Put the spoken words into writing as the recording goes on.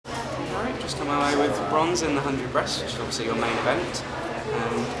just come away with bronze in the 100 breast, which is obviously your main event.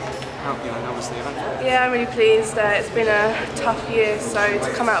 How was the event? Yeah, I'm really pleased. It's been a tough year, so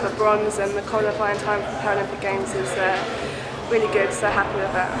to come out with a bronze and the qualifying time for the Paralympic Games is really good, so happy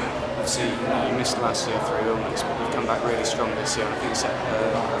with that. Obviously, you missed last year through illness, but you've come back really strong this year. I think you set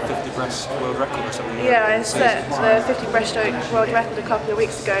a 50 breast world record or something. Yeah, I set the 50 breaststroke world record a couple of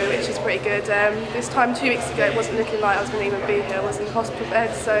weeks ago, which is pretty good. This time 2 weeks ago, it wasn't looking like I was going to even be here. I was in the hospital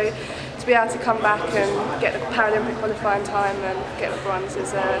bed, so to be able to come back and get the Paralympic qualifying time and get the bronze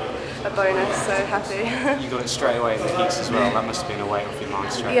is a bonus, so happy. You got it straight away in the heats as well. That must have been a weight off your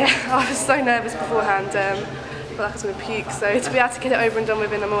mind straight away. Yeah, I was so nervous beforehand. I felt like I was going to puke, so to be able to get it over and done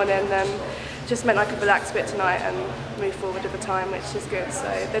with in the morning just meant I could relax a bit tonight and move forward with the time, which is good. So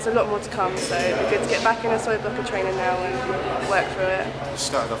there's a lot more to come, so it'd be good to get back in a solid block of training now and work through it. You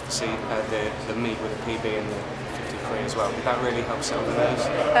started off the meet with a PB in the 53 as well. Did that really help settle the nerves?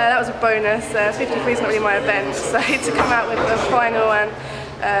 That was a bonus. 53 is not really my event, so to come out with a final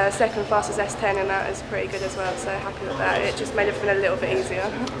and second fastest S10 and that is pretty good as well, so happy with that. It just made everything a little bit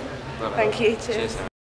easier. Thank you, cheers.